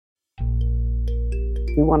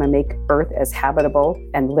We want to make Earth as habitable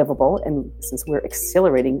and livable. And since we're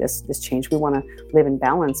accelerating this change, we want to live in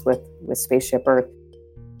balance with Spaceship Earth.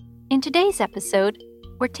 In today's episode,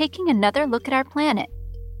 we're taking another look at our planet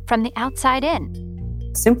from the outside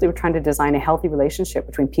in. Simply, we're trying to design a healthy relationship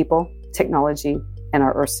between people, technology, and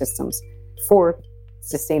our Earth systems for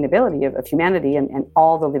sustainability of humanity and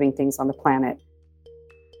all the living things on the planet.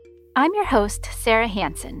 I'm your host, Sarah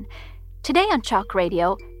Hansen. Today on Chalk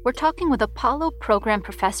Radio, we're talking with Apollo Program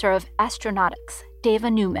Professor of Astronautics, Deva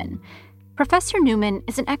Newman. Professor Newman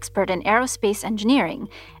is an expert in aerospace engineering,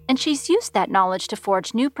 and she's used that knowledge to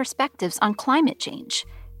forge new perspectives on climate change.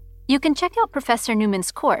 You can check out Professor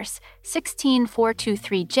Newman's course,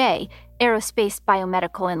 16423J, Aerospace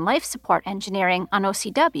Biomedical and Life Support Engineering on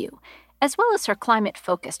OCW, as well as her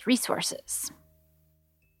climate-focused resources.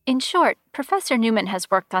 In short, Professor Newman has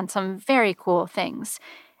worked on some very cool things,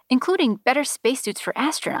 including better spacesuits for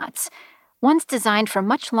astronauts, ones designed for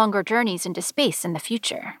much longer journeys into space in the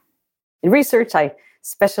future. In research, I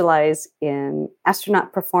specialize in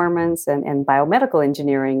astronaut performance and biomedical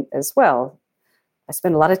engineering as well. I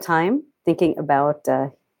spend a lot of time thinking about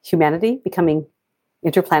humanity becoming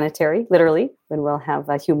interplanetary, literally, when we'll have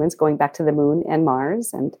humans going back to the moon and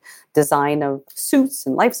Mars, and design of suits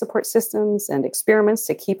and life support systems and experiments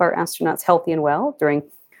to keep our astronauts healthy and well during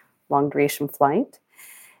long-duration flight.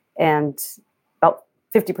 And about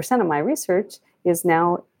 50% of my research is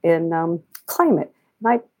now in climate.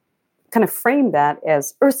 And I kind of frame that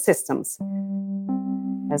as Earth systems.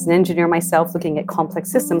 As an engineer myself looking at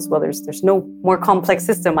complex systems, well, there's no more complex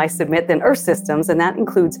system, I submit, than Earth systems, and that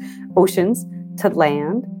includes oceans to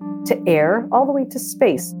land, to air, all the way to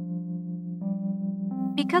space.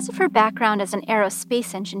 Because of her background as an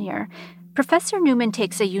aerospace engineer, Professor Newman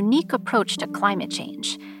takes a unique approach to climate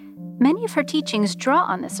change. Many of her teachings draw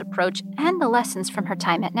on this approach and the lessons from her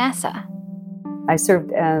time at NASA. I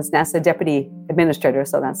served as NASA Deputy Administrator,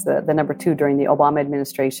 so that's the number 2 during the Obama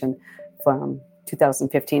administration from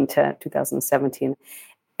 2015 to 2017.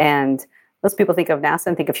 And most people think of NASA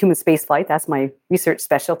and think of human spaceflight. That's my research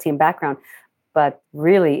specialty and background. But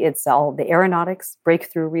really, it's all the aeronautics,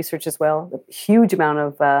 breakthrough research as well, the huge amount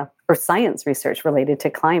of Earth science research related to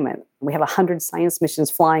climate. We have 100 science missions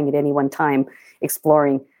flying at any one time,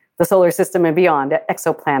 exploring the solar system and beyond,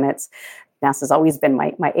 exoplanets. NASA's always been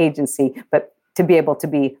my agency, but to be able to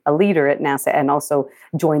be a leader at NASA and also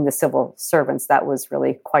join the civil servants, that was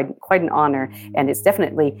really quite an honor. And it's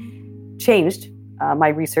definitely changed my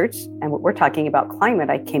research. And what we're talking about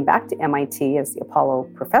climate, I came back to MIT as the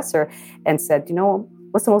Apollo professor and said,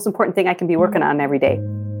 what's the most important thing I can be working on every day?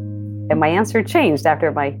 And my answer changed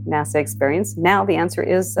after my NASA experience. Now the answer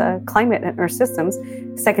is climate and Earth systems,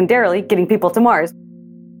 secondarily getting people to Mars.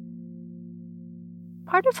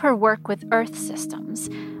 Part of her work with Earth systems,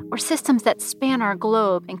 or systems that span our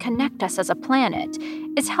globe and connect us as a planet,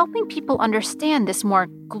 is helping people understand this more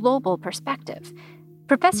global perspective.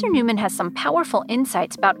 Professor Newman has some powerful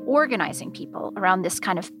insights about organizing people around this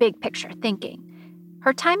kind of big-picture thinking.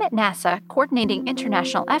 Her time at NASA, coordinating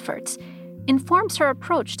international efforts, informs her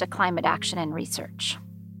approach to climate action and research.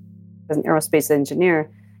 As an aerospace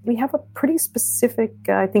engineer, we have a pretty specific,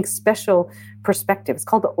 special perspective. It's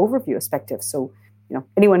called the overview perspective. So,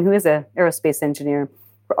 anyone who is an aerospace engineer,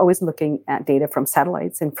 we're always looking at data from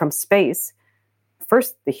satellites and from space.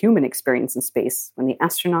 First, the human experience in space, when the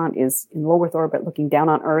astronaut is in low Earth orbit looking down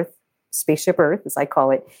on Earth, Spaceship Earth, as I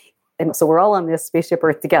call it. And so we're all on this Spaceship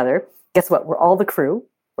Earth together. Guess what? We're all the crew.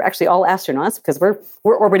 We're actually all astronauts because we're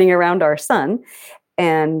orbiting around our sun.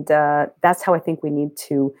 And that's how I think we need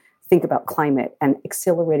to think about climate and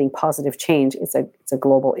accelerating positive change. It's a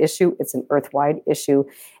global issue. It's an Earth-wide issue.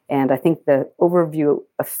 And I think the overview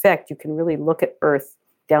effect, you can really look at Earth,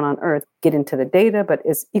 down on Earth, get into the data, but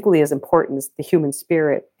is equally as important as the human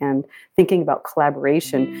spirit and thinking about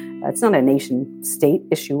collaboration. It's not a nation-state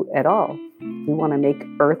issue at all. We want to make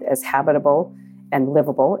Earth as habitable and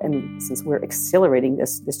livable. And since we're accelerating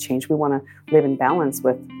this change, we want to live in balance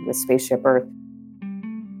with Spaceship Earth.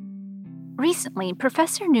 Recently,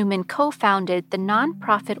 Professor Newman co-founded the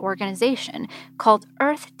nonprofit organization called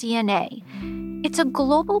Earth DNA. It's a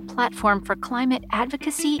global platform for climate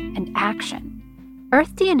advocacy and action.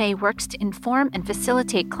 Earth DNA works to inform and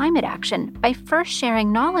facilitate climate action by first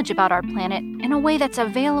sharing knowledge about our planet in a way that's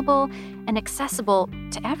available and accessible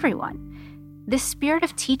to everyone. This spirit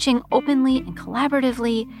of teaching openly and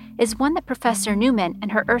collaboratively is one that Professor Newman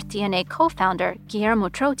and her Earth DNA co-founder, Guillermo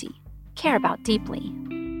Trotti, care about deeply.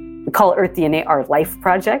 We call Earth DNA our life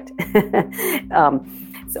project.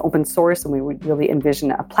 It's open source, and we would really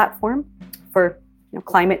envision a platform for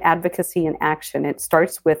climate advocacy and action. It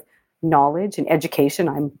starts with knowledge and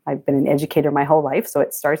education. I've been an educator my whole life, so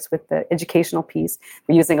it starts with the educational piece.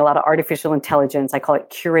 We're using a lot of artificial intelligence. I call it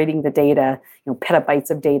curating the data, petabytes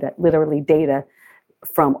of data, literally data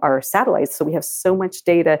from our satellites. So we have so much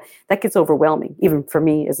data that gets overwhelming, even for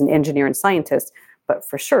me as an engineer and scientist, but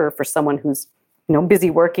for sure for someone who's busy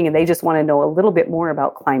working and they just want to know a little bit more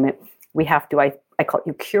about climate. We have to, I call it,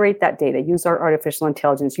 you curate that data, use our artificial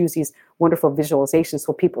intelligence, use these wonderful visualizations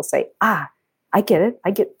so people say, I get it.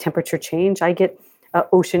 I get temperature change. I get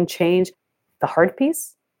ocean change. The hard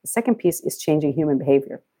piece, the second piece is changing human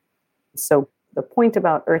behavior. So the point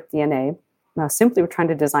about Earth DNA, simply we're trying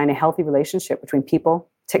to design a healthy relationship between people,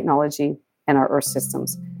 technology, and our Earth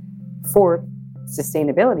systems for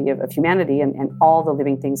sustainability of humanity and all the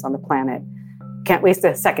living things on the planet. Can't waste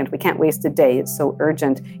a second. We can't waste a day. It's so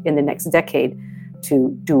urgent in the next decade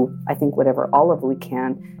to do, I think, whatever all of we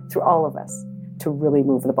can through all of us to really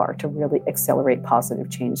move the bar, to really accelerate positive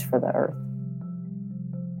change for the Earth.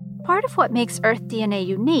 Part of what makes Earth DNA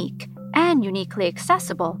unique and uniquely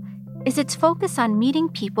accessible is its focus on meeting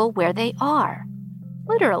people where they are,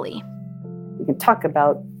 literally. We can talk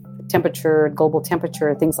about temperature, global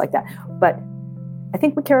temperature, things like that, but I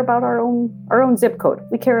think we care about our own zip code.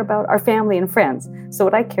 We care about our family and friends. So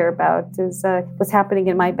what I care about is what's happening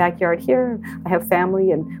in my backyard here. I have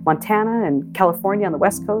family in Montana and California on the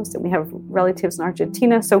West Coast, and we have relatives in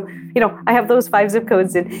Argentina. So, I have those 5 zip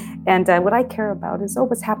codes. And what I care about is,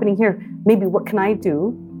 what's happening here? Maybe what can I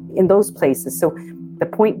do in those places? So the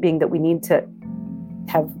point being that we need to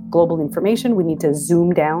have global information. We need to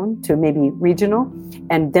zoom down to maybe regional,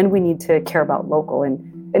 and then we need to care about local.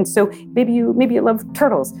 And so maybe you love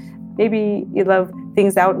turtles. Maybe you love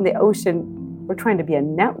things out in the ocean. We're trying to be a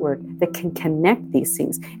network that can connect these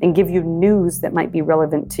things and give you news that might be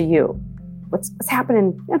relevant to you. What's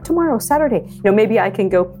happening tomorrow, Saturday? Maybe I can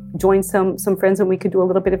go join some friends and we could do a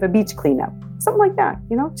little bit of a beach cleanup. Something like that,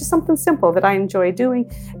 just something simple that I enjoy doing,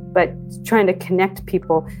 but trying to connect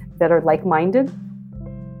people that are like-minded.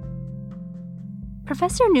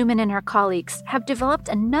 Professor Newman and her colleagues have developed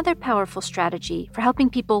another powerful strategy for helping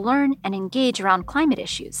people learn and engage around climate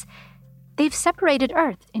issues. They've separated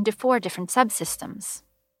Earth into 4 different subsystems.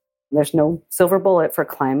 There's no silver bullet for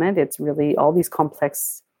climate. It's really all these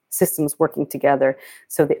complex systems working together.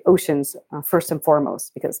 So the oceans, first and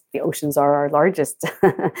foremost, because the oceans are our largest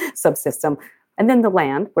subsystem. And then the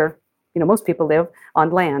land, where most people live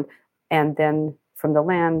on land. And then from the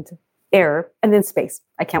land, air, and then space.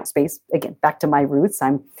 I count space, again, back to my roots.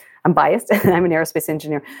 I'm biased. I'm an aerospace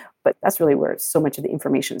engineer, but that's really where so much of the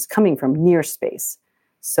information is coming from, near space.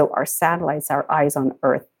 So our satellites, our eyes on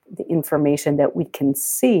Earth, the information that we can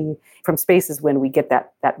see from space is when we get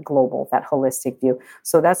that global, that holistic view.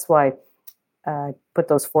 So that's why I put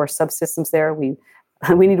those 4 subsystems there. We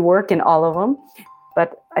need work in all of them,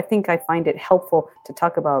 but I think I find it helpful to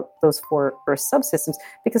talk about those 4 Earth subsystems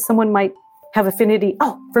because someone might have affinity.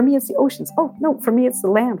 For me, it's the oceans. No, for me, it's the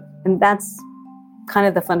land. And that's kind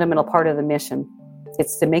of the fundamental part of the mission.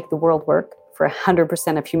 It's to make the world work for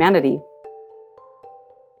 100% of humanity.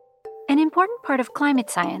 An important part of climate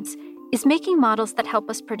science is making models that help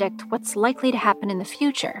us predict what's likely to happen in the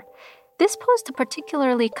future. This posed a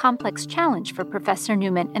particularly complex challenge for Professor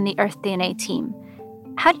Newman and the Earth DNA team.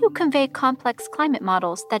 How do you convey complex climate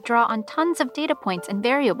models that draw on tons of data points and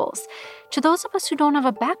variables to those of us who don't have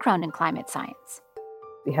a background in climate science?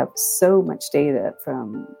 We have so much data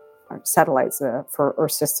from our satellites for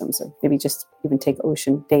Earth systems, or maybe just even take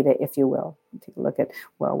ocean data, if you will. Take a look at,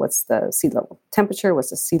 what's the sea level temperature? What's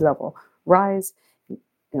the sea level rise?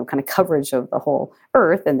 Kind of coverage of the whole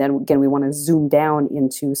Earth. And then again, we want to zoom down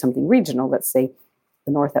into something regional. Let's say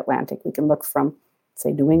the North Atlantic. We can look from,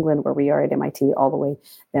 say, New England, where we are at MIT, all the way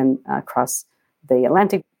then across the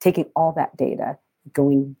Atlantic, taking all that data,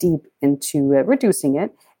 going deep into reducing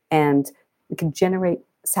it, and we can generate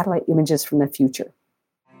satellite images from the future.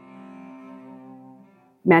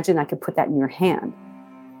 Imagine I could put that in your hand.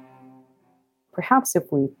 Perhaps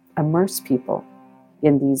if we immerse people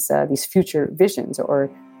in these future visions, or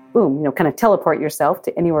boom, kind of teleport yourself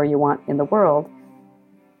to anywhere you want in the world.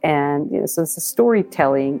 And so it's the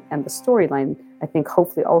storytelling and the storyline, I think,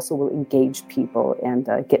 hopefully also will engage people and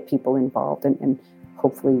get people involved. And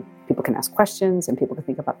hopefully people can ask questions and people can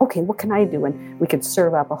think about, okay, what can I do? And we could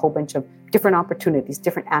serve up a whole bunch of different opportunities,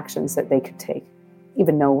 different actions that they could take.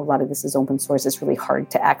 Even though a lot of this is open source, it's really hard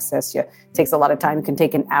to access. It takes a lot of time. It can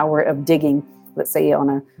take an hour of digging, let's say on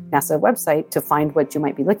a NASA website, to find what you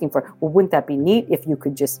might be looking for. Well, wouldn't that be neat if you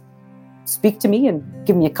could just speak to me and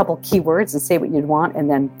give me a couple keywords and say what you'd want, and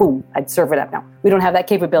then boom, I'd serve it up. Now, we don't have that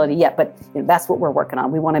capability yet, but that's what we're working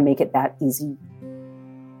on. We want to make it that easy.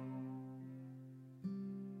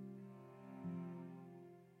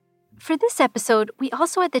 For this episode, we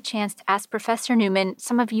also had the chance to ask Professor Newman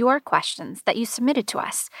some of your questions that you submitted to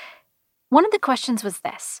us. One of the questions was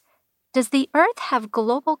this: does the Earth have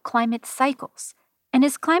global climate cycles? And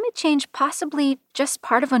is climate change possibly just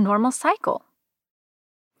part of a normal cycle?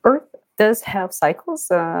 Earth does have cycles.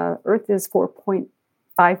 Earth is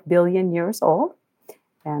 4.5 billion years old.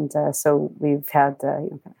 And so we've had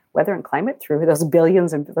weather and climate through those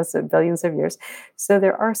billions and billions of years. So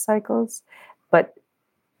there are cycles, but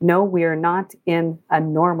no, we are not in a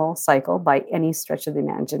normal cycle by any stretch of the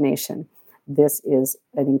imagination. This is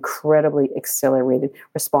an incredibly accelerated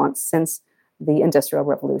response since the Industrial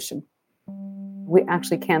Revolution. We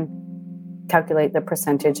actually can calculate the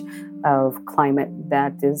percentage of climate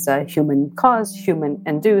that is human-caused,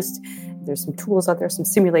 human-induced. There's some tools out there, some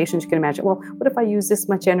simulations you can imagine. Well, what if I use this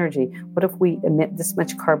much energy? What if we emit this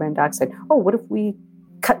much carbon dioxide? Oh, what if we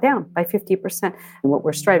cut down by 50%? And what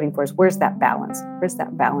we're striving for is where's that balance? Where's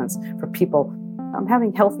that balance for people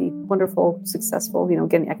having healthy, wonderful, successful,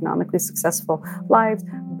 getting economically successful lives,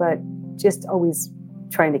 but just always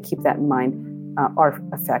trying to keep that in mind, our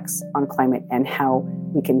effects on climate and how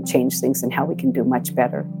we can change things and how we can do much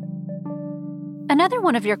better. Another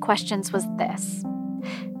one of your questions was this: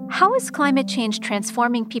 how is climate change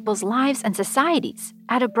transforming people's lives and societies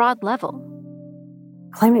at a broad level?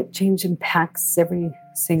 Climate change impacts every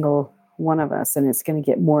single one of us, and it's going to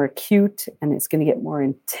get more acute and it's going to get more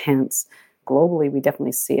intense. Globally, we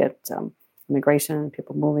definitely see it. Immigration,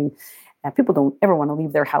 people moving. People don't ever want to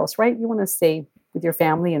leave their house, right? You want to stay with your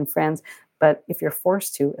family and friends. But if you're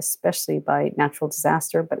forced to, especially by natural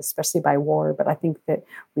disaster, but especially by war, but I think that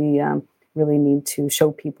we really need to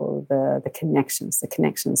show people the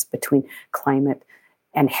connections between climate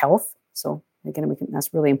and health. So again,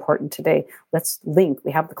 that's really important today. Let's link.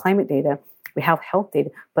 We have the climate data, we have health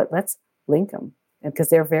data, but let's link them because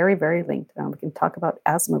they're very, very linked. We can talk about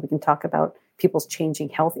asthma, we can talk about people's changing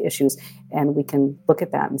health issues, and we can look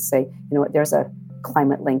at that and say, you know what, there's a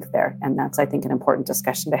climate link there. And that's, I think, an important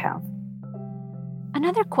discussion to have.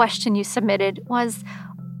 Another question you submitted was,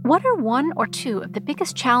 what are one or two of the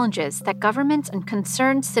biggest challenges that governments and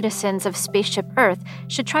concerned citizens of Spaceship Earth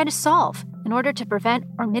should try to solve in order to prevent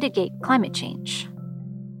or mitigate climate change?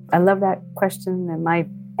 I love that question, and my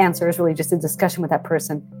answer is really just a discussion with that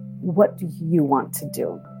person. What do you want to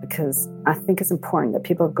do? Because I think it's important that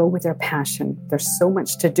people go with their passion. There's so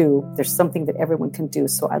much to do. There's something that everyone can do.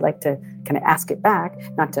 So I like to kind of ask it back,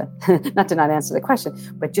 not to not answer the question,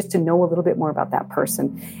 but just to know a little bit more about that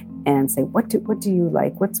person and say, what do you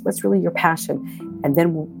like? What's really your passion? And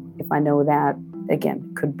then if I know that,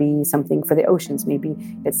 again, could be something for the oceans. Maybe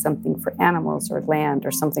it's something for animals or land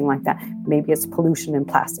or something like that. Maybe it's pollution and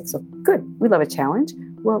plastic. So good. We love a challenge.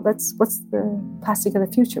 Well, what's the plastic of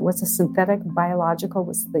the future? What's the synthetic, biological?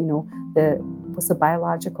 What's the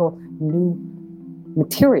biological new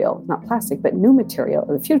material, not plastic, but new material of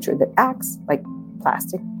the future that acts like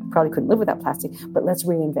plastic? Probably couldn't live without plastic, but let's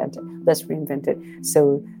reinvent it. Let's reinvent it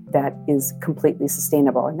so that is completely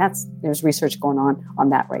sustainable. And there's research going on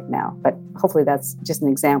that right now. But hopefully that's just an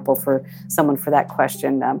example for someone for that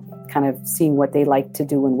question, kind of seeing what they like to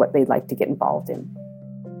do and what they like to get involved in.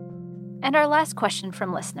 And our last question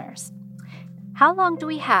from listeners: how long do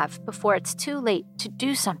we have before it's too late to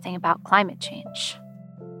do something about climate change?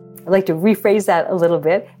 I'd like to rephrase that a little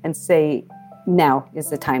bit and say, now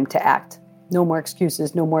is the time to act. No more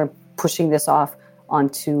excuses, no more pushing this off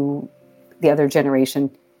onto the other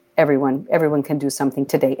generation. Everyone can do something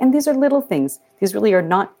today. And these are little things. These really are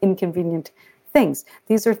not inconvenient things.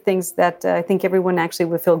 These are things that I think everyone actually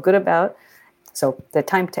would feel good about. So the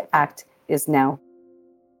time to act is now.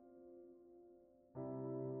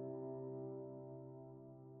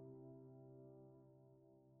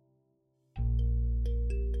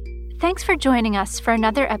 Thanks for joining us for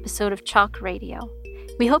another episode of Chalk Radio.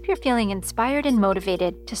 We hope you're feeling inspired and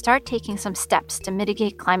motivated to start taking some steps to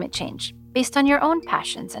mitigate climate change based on your own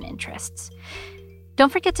passions and interests.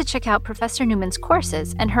 Don't forget to check out Professor Newman's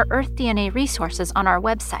courses and her Earth DNA resources on our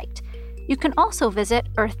website. You can also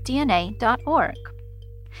visit earthdna.org.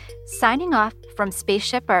 Signing off from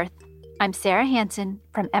Spaceship Earth, I'm Sarah Hansen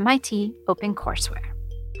from MIT OpenCourseWare.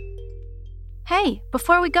 Hey,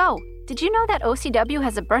 before we go, did you know that OCW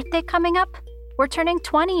has a birthday coming up? We're turning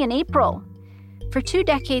 20 in April. For 2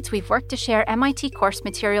 decades, we've worked to share MIT course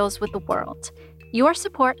materials with the world. Your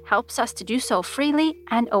support helps us to do so freely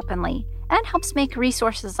and openly, and helps make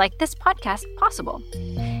resources like this podcast possible.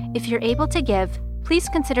 If you're able to give, please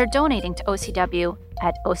consider donating to OCW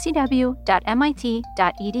at ocw.mit.edu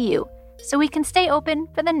so we can stay open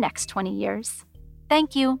for the next 20 years.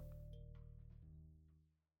 Thank you.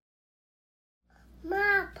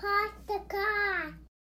 Ma, park the car.